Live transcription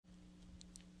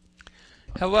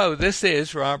Hello, this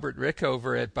is Robert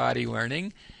Rickover at Body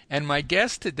Learning, and my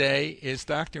guest today is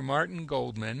Dr. Martin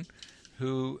Goldman,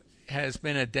 who has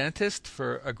been a dentist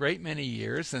for a great many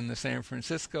years in the San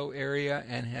Francisco area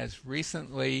and has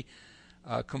recently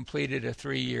completed a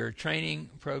 3-year training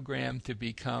program to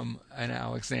become an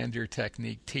Alexander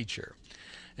Technique teacher.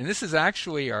 And this is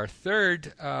actually our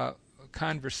third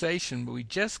conversation. We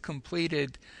just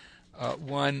completed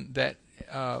one that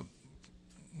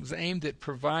was aimed at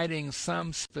providing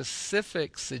some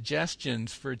specific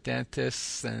suggestions for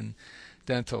dentists and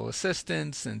dental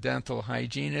assistants and dental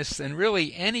hygienists and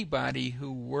really anybody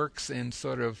who works in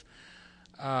sort of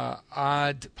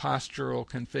odd postural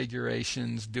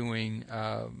configurations doing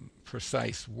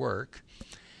precise work.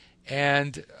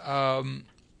 And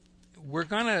we're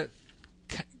going to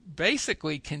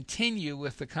basically continue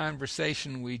with the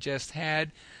conversation we just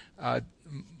had.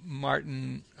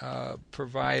 Martin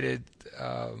provided,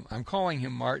 I'm calling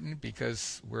him Martin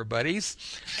because we're buddies.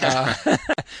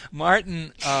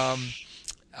 Martin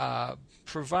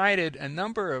provided a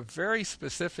number of very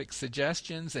specific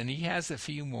suggestions, and he has a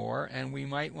few more, and we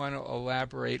might want to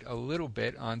elaborate a little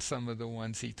bit on some of the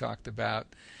ones he talked about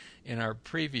in our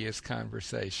previous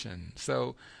conversation.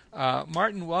 So,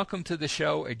 Martin, welcome to the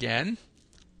show again.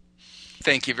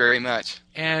 Thank you very much.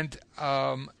 And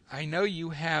I know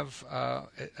you have, I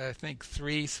think,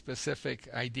 3 specific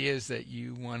ideas that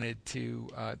you wanted to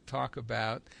talk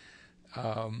about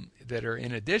that are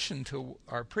in addition to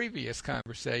our previous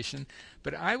conversation.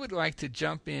 But I would like to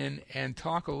jump in and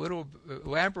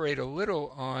elaborate a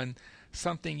little on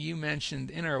something you mentioned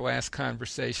in our last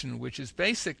conversation, which is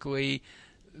basically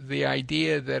the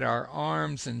idea that our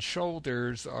arms and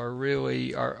shoulders are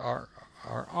really our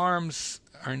arms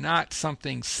are not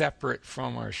something separate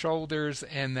from our shoulders,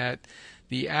 and that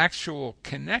the actual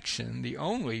connection, the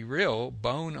only real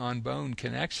bone-on-bone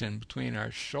connection between our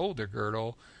shoulder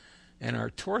girdle and our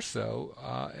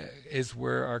torso is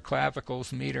where our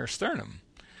clavicles meet our sternum.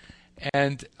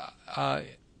 And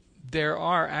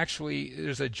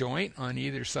there's a joint on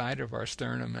either side of our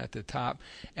sternum at the top.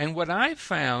 And what I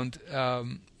found,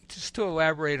 just to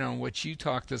elaborate on what you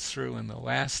talked us through in the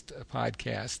last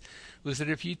podcast, was that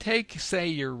if you take, say,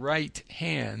 your right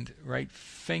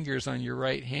fingers on your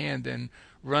right hand and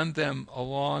run them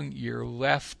along your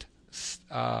left,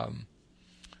 not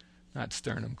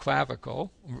sternum,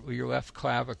 clavicle, your left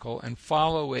clavicle, and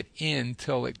follow it in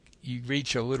till you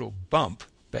reach a little bump,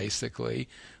 basically,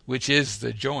 which is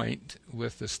the joint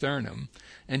with the sternum,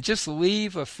 and just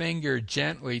leave a finger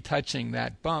gently touching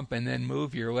that bump and then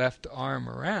move your left arm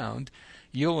around,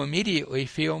 you'll immediately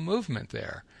feel movement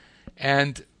there.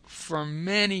 And for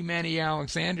many, many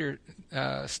Alexander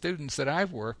students that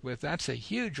I've worked with, that's a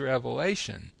huge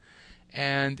revelation.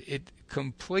 And it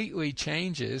completely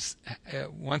changes,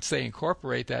 once they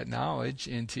incorporate that knowledge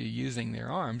into using their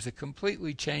arms, it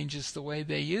completely changes the way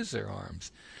they use their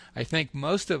arms. I think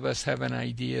most of us have an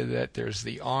idea that there's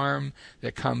the arm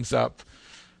that comes up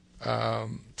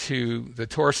to the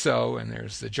torso, and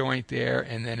there's the joint there,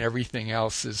 and then everything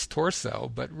else is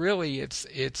torso. But really, it's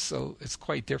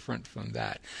quite different from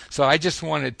that. So I just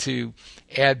wanted to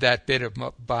add that bit of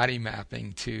body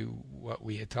mapping to what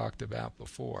we had talked about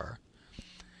before.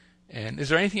 And is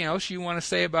there anything else you want to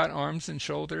say about arms and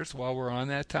shoulders while we're on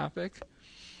that topic?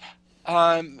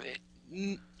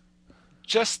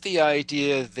 Just the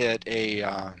idea that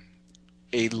a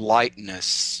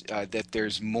lightness, that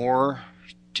there's more.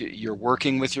 You're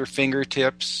working with your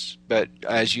fingertips, but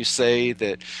as you say,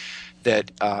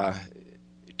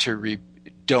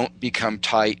 don't become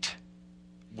tight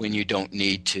when you don't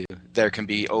need to. There can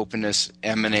be openness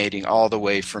emanating all the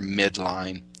way from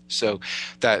midline. So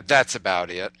that's about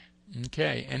it.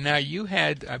 Okay, and now you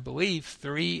had, I believe,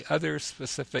 3 other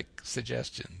specific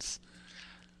suggestions.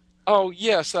 Oh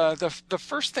yes, the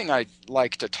first thing I'd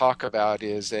like to talk about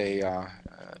is a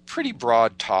pretty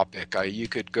broad topic. You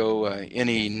could go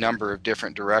any number of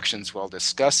different directions while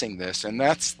discussing this, and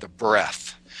that's the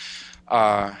breath.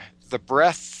 The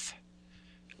breath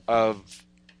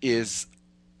is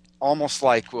almost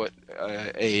like what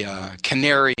a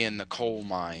canary in the coal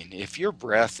mine. If your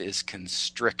breath is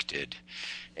constricted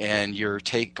and you're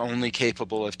only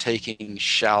capable of taking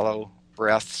shallow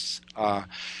breaths,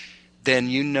 then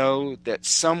you know that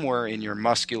somewhere in your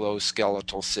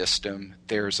musculoskeletal system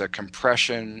there's a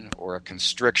compression or a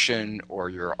constriction, or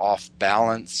you're off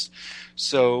balance.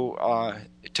 So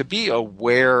to be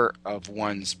aware of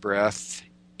one's breath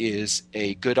is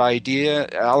a good idea.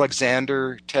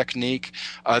 Alexander Technique,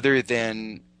 other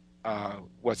than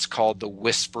what's called the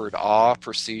whispered ah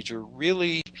procedure,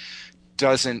 really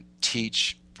doesn't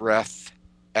teach breath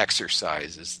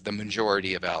exercises. The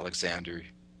majority of Alexander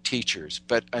teachers.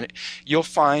 But you'll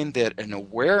find that an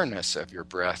awareness of your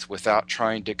breath without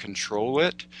trying to control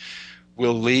it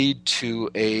will lead to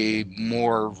a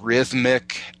more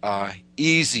rhythmic,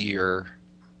 easier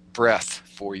breath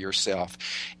for yourself.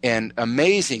 And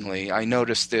amazingly, I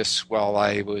noticed this while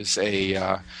I was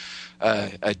a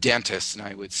dentist, and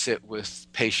I would sit with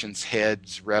patients'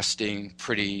 heads resting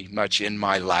pretty much in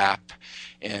my lap,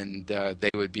 and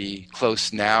they would be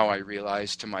close now, I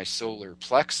realized, to my solar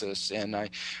plexus. And I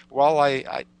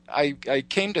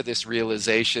came to this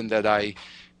realization that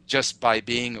just by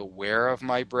being aware of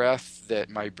my breath, that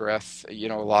my breath, a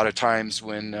lot of times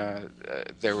when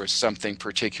there was something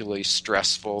particularly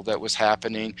stressful that was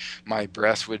happening, my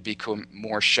breath would become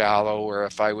more shallow, or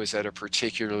if I was at a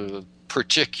particularly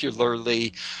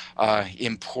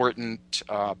important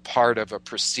part of a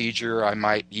procedure, I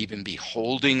might even be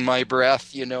holding my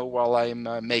breath, while I'm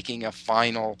making a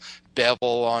final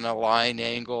bevel on a line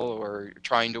angle or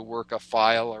trying to work a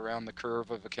file around the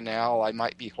curve of a canal. I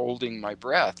might be holding my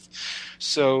breath.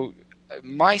 So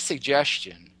my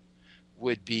suggestion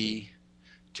would be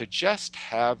to just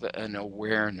have an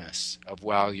awareness of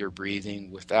while you're breathing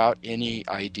without any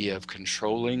idea of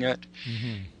controlling it.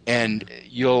 Mm-hmm. And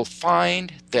you'll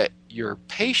find that your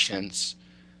patients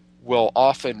will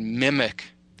often mimic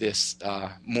this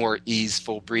more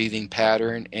easeful breathing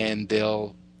pattern, and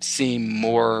they'll seem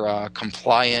more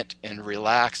compliant and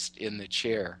relaxed in the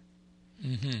chair.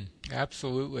 Mm-hmm.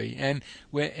 Absolutely. And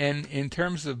in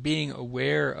terms of being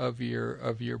aware of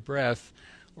your breath,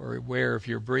 or aware of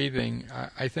your breathing,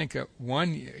 I think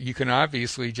one, you can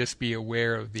obviously just be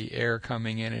aware of the air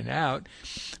coming in and out,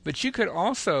 but you could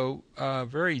also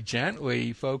very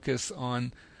gently focus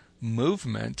on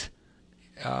movement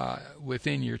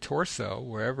within your torso,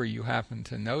 wherever you happen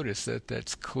to notice it,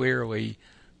 that's clearly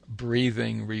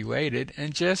breathing related,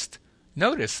 and just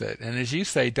notice it. And as you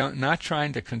say, not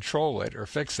trying to control it or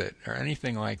fix it or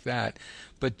anything like that,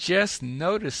 but just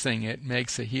noticing it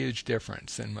makes a huge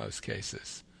difference in most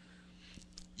cases.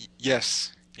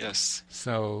 Yes.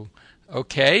 So,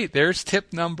 okay, there's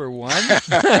tip number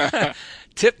 1.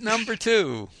 Tip number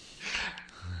 2.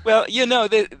 Well,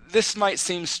 this might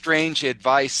seem strange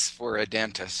advice for a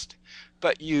dentist,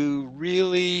 but you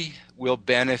really will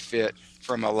benefit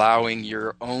from allowing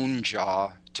your own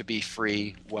jaw to be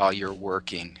free while you're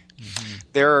working. Mm-hmm.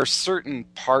 There are certain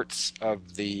parts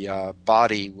of the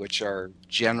body which are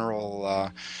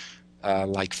general,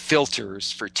 like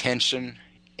filters for tension,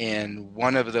 and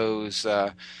one of those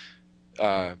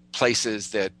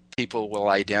places that people will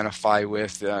identify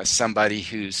with somebody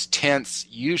who's tense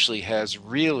usually has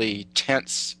really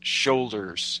tense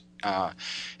shoulders,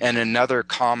 and another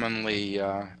commonly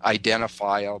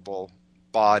identifiable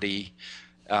body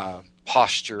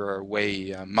posture or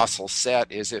way muscle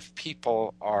set is if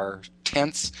people are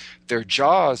tense, their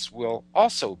jaws will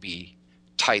also be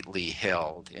tightly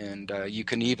held, and you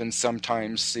can even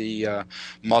sometimes see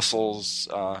muscles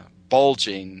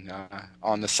bulging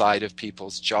on the side of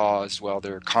people's jaws while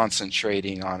they're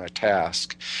concentrating on a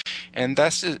task. And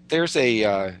there's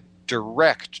a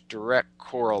direct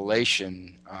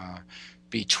correlation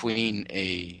between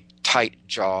a tight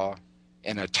jaw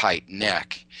and a tight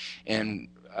neck. And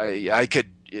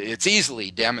it's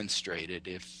easily demonstrated.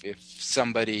 If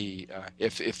somebody,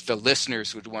 if the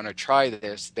listeners would want to try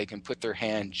this, they can put their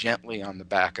hand gently on the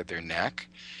back of their neck,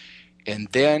 and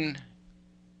then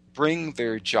bring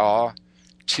their jaw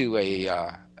to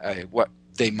a what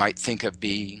they might think of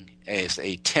being as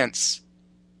a tense,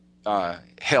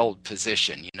 held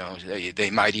position. They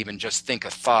might even just think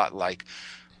a thought like,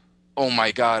 "Oh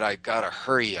my God, I gotta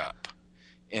hurry up."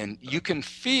 And you can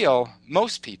feel,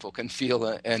 most people can feel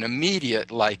an immediate,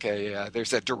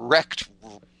 there's a direct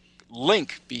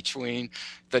link between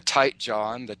the tight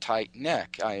jaw and the tight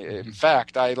neck. In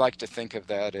fact, I like to think of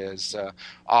that as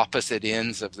opposite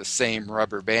ends of the same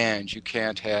rubber band. You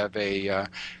can't have a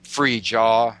free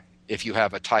jaw if you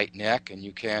have a tight neck, and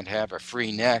you can't have a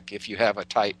free neck if you have a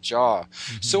tight jaw.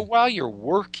 Mm-hmm. So while you're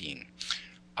working,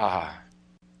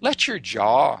 let your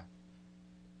jaw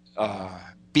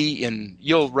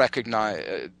you'll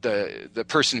recognize, the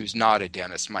person who's not a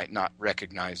dentist might not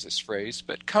recognize this phrase,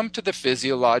 but come to the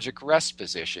physiologic rest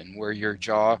position where your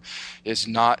jaw is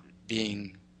not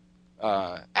being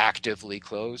actively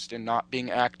closed and not being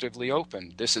actively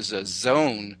opened. This is a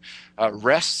zone, a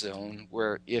rest zone,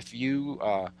 where if you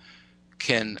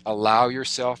can allow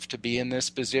yourself to be in this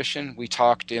position, we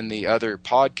talked in the other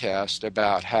podcast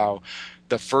about how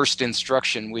the first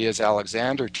instruction we as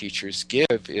Alexander teachers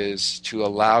give is to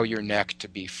allow your neck to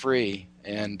be free.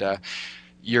 And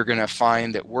you're going to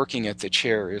find that working at the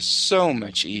chair is so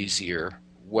much easier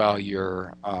while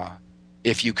you're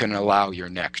if you can allow your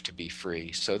neck to be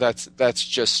free. So that's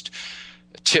just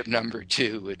tip number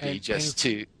 2 would be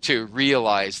to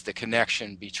realize the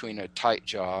connection between a tight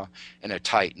jaw and a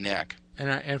tight neck.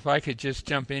 And if I could just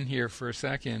jump in here for a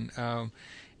second,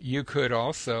 you could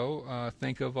also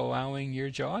think of allowing your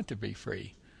jaw to be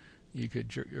free. You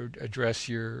could address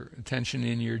your tension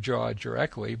in your jaw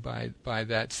directly by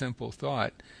that simple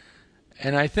thought.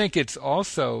 And I think it's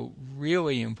also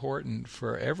really important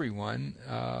for everyone.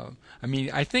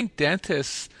 I think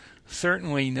dentists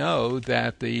certainly know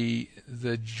that the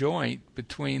joint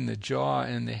between the jaw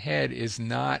and the head is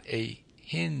not a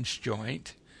hinge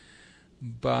joint,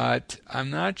 but I'm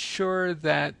not sure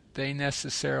that they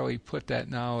necessarily put that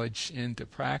knowledge into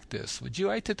practice. Would you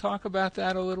like to talk about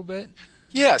that a little bit?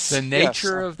 Yes. The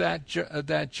nature of that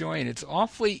joint. It's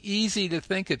awfully easy to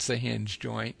think it's a hinge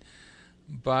joint,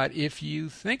 but if you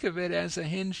think of it as a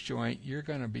hinge joint, you're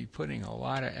going to be putting a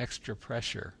lot of extra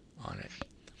pressure on it.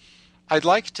 I'd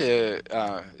like to,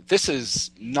 this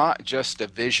is not just a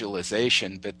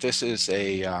visualization, but this is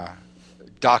a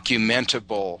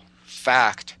documentable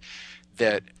fact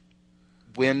that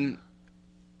when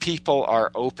people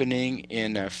are opening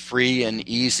in a free and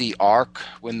easy arc,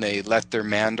 when they let their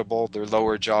mandible, their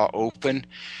lower jaw open,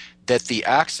 that the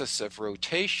axis of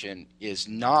rotation is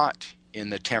not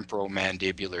in the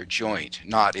temporomandibular joint,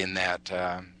 not in that,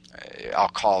 I'll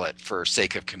call it for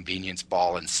sake of convenience,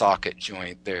 ball and socket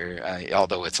joint there,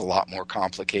 although it's a lot more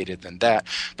complicated than that.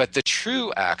 But the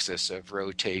true axis of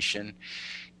rotation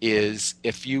is,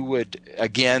 if you would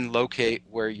again locate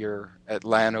where your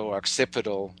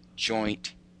atlanto-occipital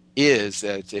joint is,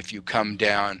 as if you come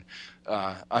down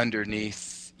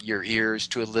underneath your ears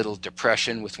to a little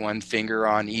depression with one finger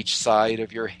on each side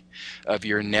of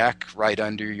your neck, right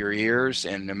under your ears,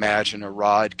 and imagine a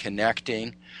rod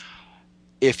connecting.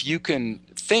 If you can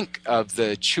think of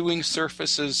the chewing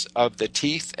surfaces of the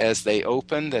teeth as they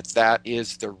open, that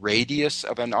is the radius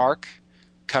of an arc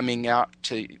coming out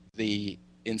to the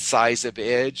incisive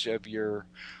edge of your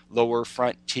lower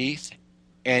front teeth,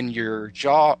 and your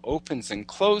jaw opens and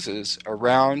closes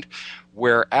around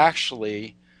where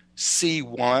actually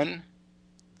C1,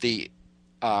 the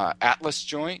atlas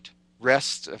joint,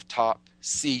 rests atop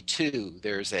C2.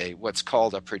 There's what's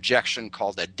called a projection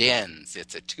called a dens.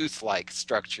 It's a tooth-like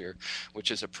structure, which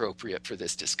is appropriate for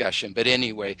this discussion. But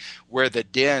anyway, where the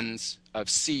dens of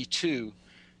C2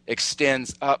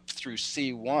 extends up through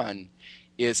C1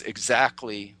 is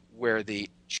exactly where the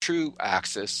true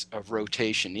axis of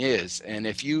rotation is. And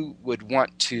if you would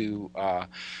want to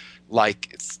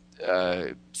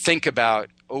think about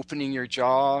opening your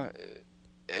jaw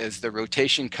as the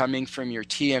rotation coming from your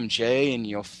TMJ, and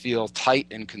you'll feel tight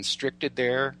and constricted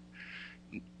there.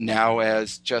 Now,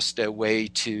 as just a way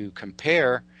to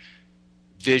compare,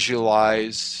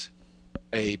 visualize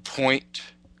a point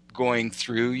going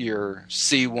through your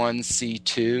C1,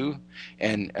 C2,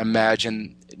 and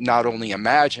not only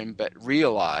imagine, but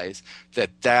realize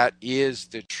that is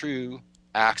the true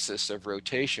axis of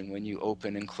rotation when you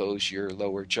open and close your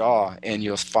lower jaw, and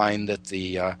you'll find that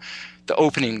the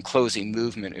opening and closing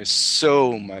movement is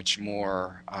so much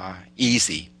more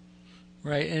easy.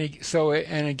 Right,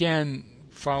 and again,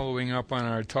 following up on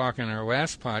our talk in our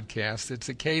last podcast, it's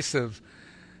a case of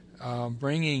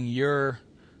bringing your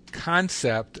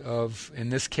concept of, in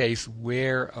this case,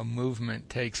 where a movement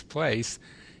takes place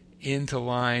into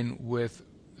line with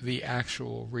the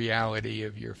actual reality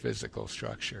of your physical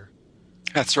structure.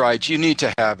 That's right. You need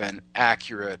to have an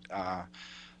accurate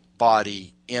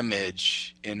body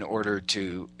image in order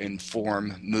to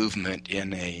inform movement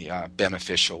in a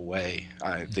beneficial way.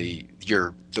 The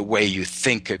way you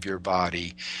think of your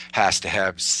body has to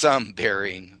have some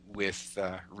bearing with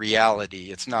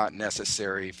reality. It's not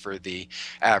necessary for the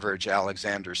average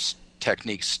Alexander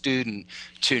Technique student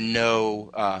to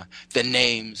know the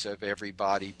names of every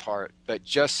body part, but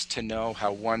just to know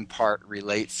how one part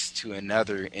relates to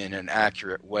another in an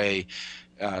accurate way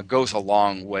goes a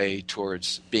long way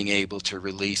towards being able to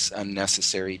release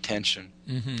unnecessary tension.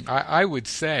 Mm-hmm. I would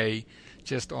say,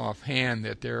 just offhand,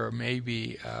 that there are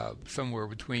maybe somewhere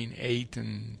between 8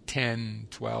 and 10,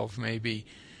 12 maybe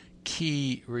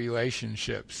key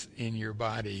relationships in your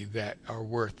body that are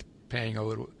worth paying a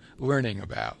little learning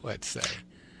about, let's say.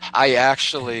 I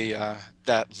actually,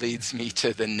 that leads me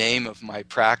to the name of my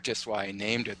practice, why I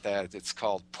named it that. It's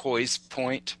called Poise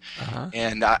Point. Uh-huh.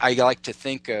 And I like to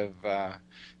think of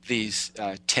these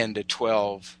 10 to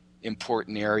 12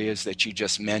 important areas that you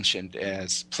just mentioned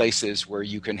as places where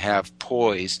you can have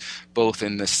poise, both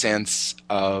in the sense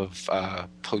of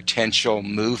potential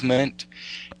movement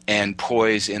and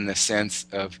poise in the sense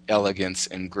of elegance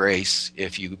and grace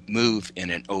if you move in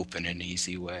an open and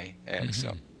easy way. And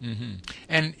so. Mm-hmm.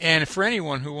 And for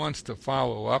anyone who wants to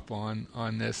follow up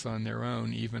on this on their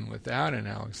own, even without an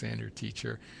Alexander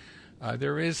teacher,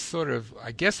 there is sort of,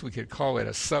 I guess we could call it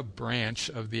a sub-branch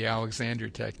of the Alexander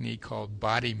technique called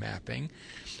body mapping.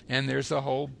 And there's a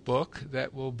whole book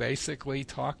that will basically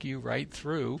talk you right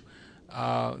through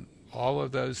all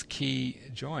of those key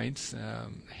joints.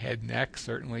 Head, neck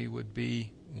certainly would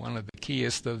be one of the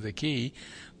keyest of the key,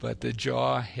 but the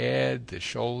jaw, head, the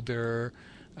shoulder,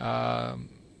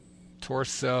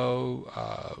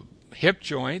 torso, hip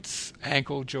joints,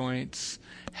 ankle joints,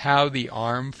 how the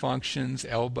arm functions,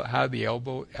 how the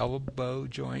elbow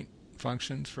joint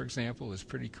functions, for example, is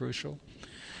pretty crucial.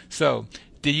 So,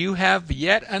 do you have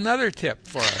yet another tip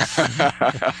for us?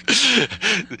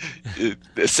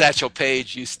 Satchel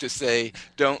Paige used to say,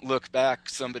 "Don't look back,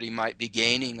 somebody might be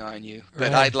gaining on you."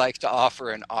 But Right. I'd like to offer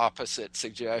an opposite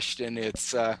suggestion.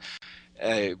 It's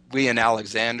we in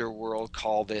Alexander world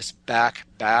call this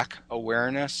back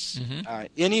awareness. Mm-hmm.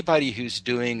 Anybody who's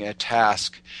doing a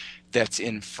task that's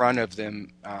in front of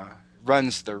them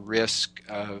runs the risk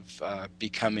of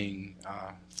becoming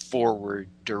forward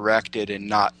directed and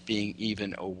not being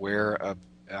even aware of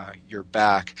your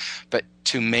back. But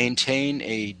to maintain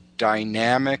a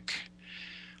dynamic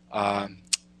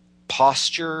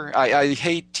posture, I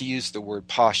hate to use the word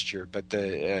posture, but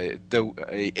a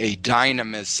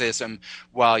dynamicism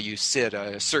while you sit,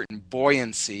 a certain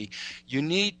buoyancy, you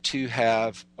need to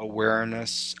have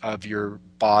awareness of your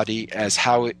body as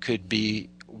how it could be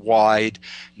wide,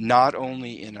 not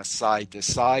only in a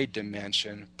side-to-side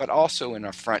dimension, but also in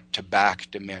a front-to-back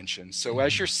dimension. So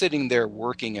as you're sitting there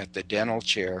working at the dental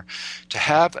chair, to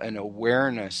have an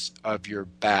awareness of your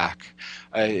back,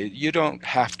 you don't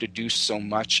have to do so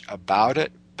much about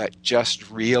it, but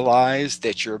just realize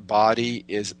that your body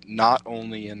is not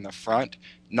only in the front,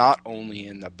 not only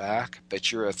in the back,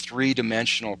 but you're a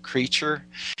three-dimensional creature,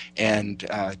 and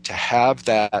to have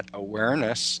that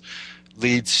awareness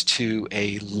leads to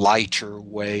a lighter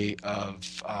way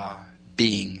of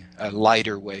being, a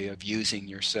lighter way of using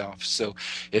yourself. So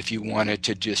if you wanted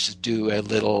to just do a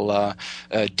little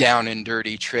down and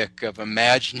dirty trick of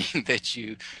imagining that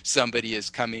somebody is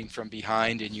coming from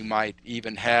behind, and you might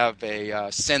even have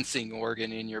a sensing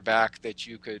organ in your back that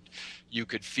you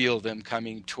could feel them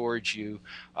coming towards you,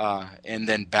 and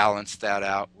then balance that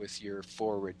out with your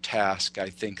forward task. I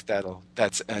think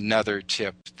that's another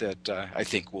tip that I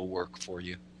think will work for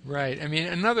you. Right. I mean,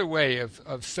 another way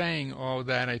of saying all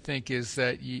that, I think, is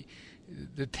that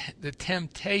the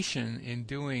temptation in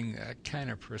doing a kind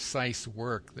of precise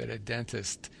work that a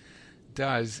dentist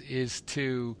does is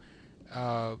to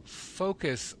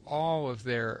focus all of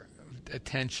their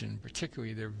attention,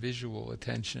 particularly their visual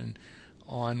attention,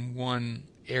 on one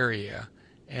area.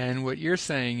 And what you're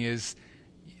saying is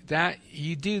that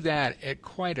you do that at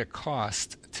quite a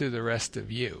cost to the rest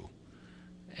of you.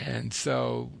 And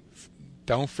so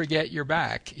don't forget your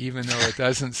back, even though it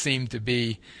doesn't seem to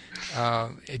be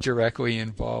directly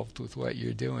involved with what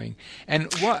you're doing.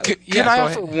 And what? Can I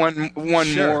offer one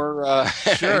Sure. more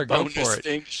Sure, go bonus for it.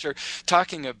 thing? Sure.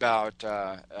 Talking about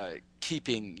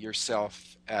keeping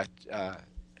yourself at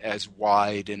as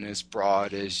wide and as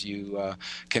broad as you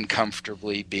can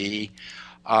comfortably be.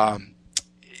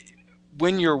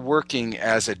 When you're working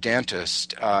as a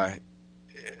dentist,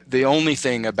 the only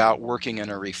thing about working in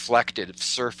a reflective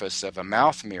surface of a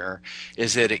mouth mirror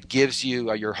is that it gives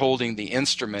you, you're holding the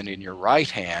instrument in your right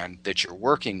hand that you're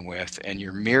working with, and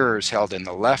your mirror is held in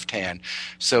the left hand.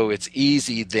 So it's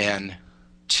easy then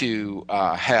to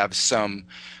have some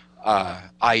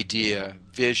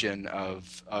vision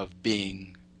of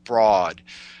being broad.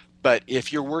 But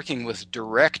if you're working with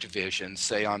direct vision,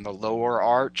 say on the lower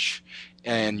arch,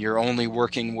 and you're only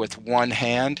working with one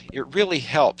hand, it really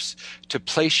helps to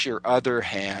place your other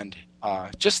hand,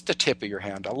 just the tip of your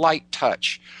hand, a light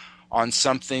touch on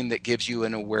something that gives you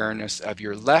an awareness of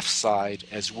your left side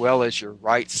as well as your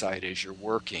right side as you're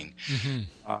working. Mm-hmm.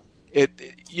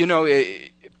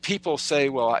 People say,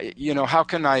 well, how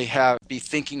can I be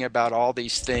thinking about all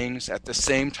these things at the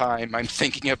same time I'm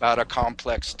thinking about a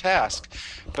complex task?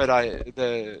 But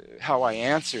how I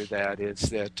answer that is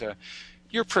that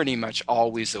you're pretty much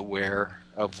always aware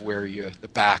of where the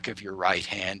back of your right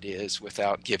hand is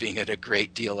without giving it a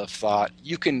great deal of thought.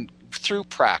 You can, through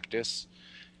practice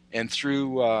and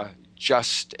through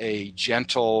just a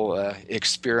gentle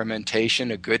experimentation,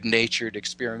 a good-natured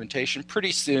experimentation,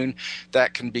 pretty soon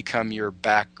that can become your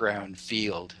background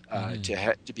field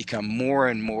to become more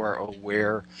and more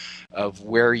aware of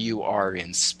where you are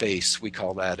in space. We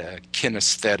call that a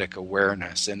kinesthetic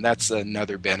awareness, and that's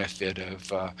another benefit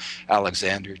of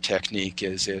Alexander technique,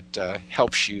 is it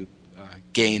helps you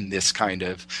gain this kind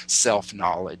of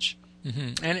self-knowledge.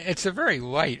 Mm-hmm. And it's a very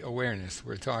light awareness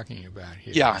we're talking about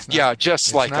here.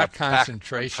 Just like not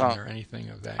concentration or anything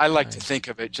of that I like to think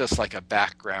of it just like a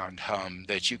background hum,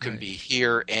 that you can be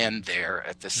here and there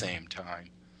at the same time.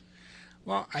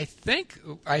 Well, I think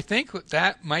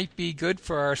that might be good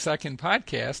for our second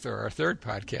podcast, or our third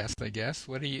podcast, I guess.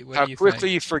 What do you How think?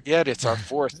 quickly you forget it's our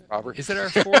fourth, Robert. Is it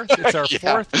our fourth? It's our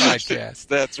fourth podcast.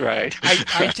 That's right.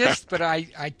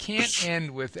 I can't end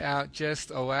without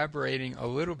just elaborating a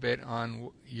little bit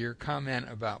on your comment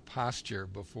about posture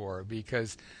before,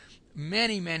 because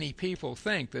many people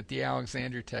think that the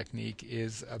Alexander technique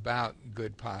is about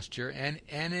good posture, and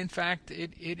in fact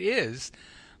it is.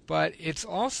 But it's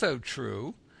also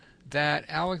true that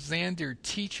Alexander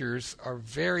teachers are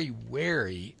very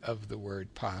wary of the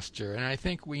word posture. And I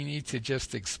think we need to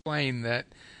just explain that,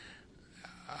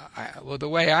 the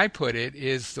way I put it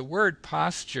is the word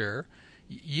posture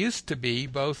used to be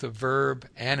both a verb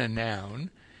and a noun.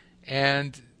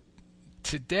 And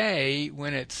today,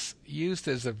 when it's used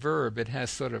as a verb, it has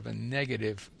sort of a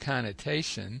negative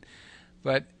connotation.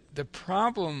 But the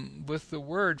problem with the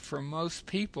word for most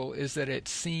people is that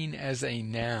it's seen as a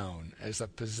noun, as a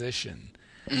position.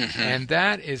 Mm-hmm. And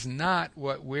that is not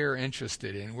what we're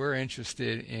interested in. We're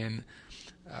interested in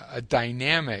a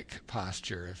dynamic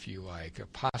posture, if you like, a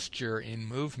posture in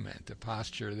movement, a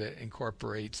posture that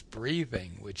incorporates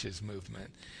breathing, which is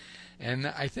movement. And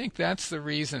I think that's the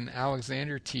reason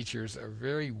Alexander teachers are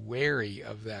very wary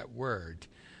of that word.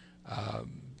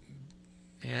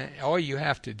 And all you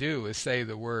have to do is say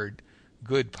the word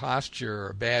good posture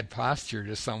or bad posture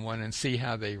to someone and see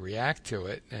how they react to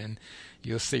it, and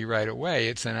you'll see right away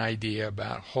it's an idea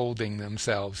about holding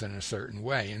themselves in a certain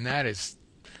way. And that is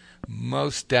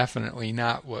most definitely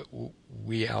not what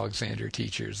we Alexander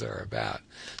teachers are about.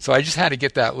 So I just had to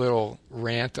get that little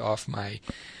rant off my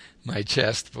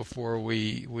chest before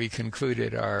we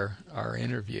concluded our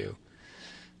interview.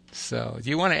 So do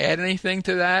you want to add anything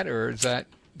to that, or is that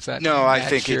no, I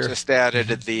think it just added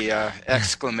the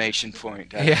exclamation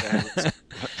point.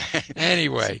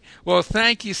 Anyway, well,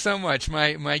 thank you so much.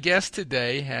 My guest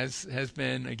today has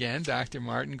been, again, Dr.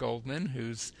 Martin Goldman,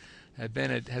 has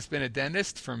been a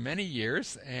dentist for many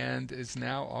years and is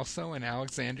now also an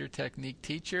Alexander technique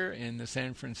teacher in the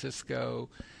San Francisco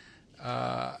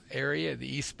area,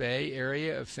 the East Bay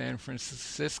area of San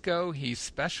Francisco. He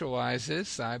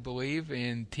specializes, I believe,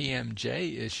 in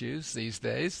TMJ issues these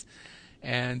days.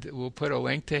 And we'll put a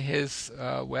link to his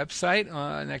website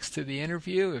next to the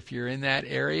interview. If you're in that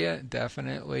area,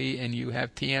 definitely, and you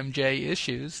have TMJ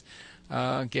issues,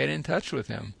 get in touch with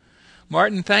him.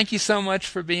 Martin, thank you so much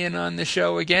for being on the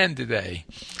show again today.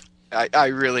 I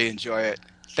really enjoy it.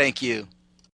 Thank you.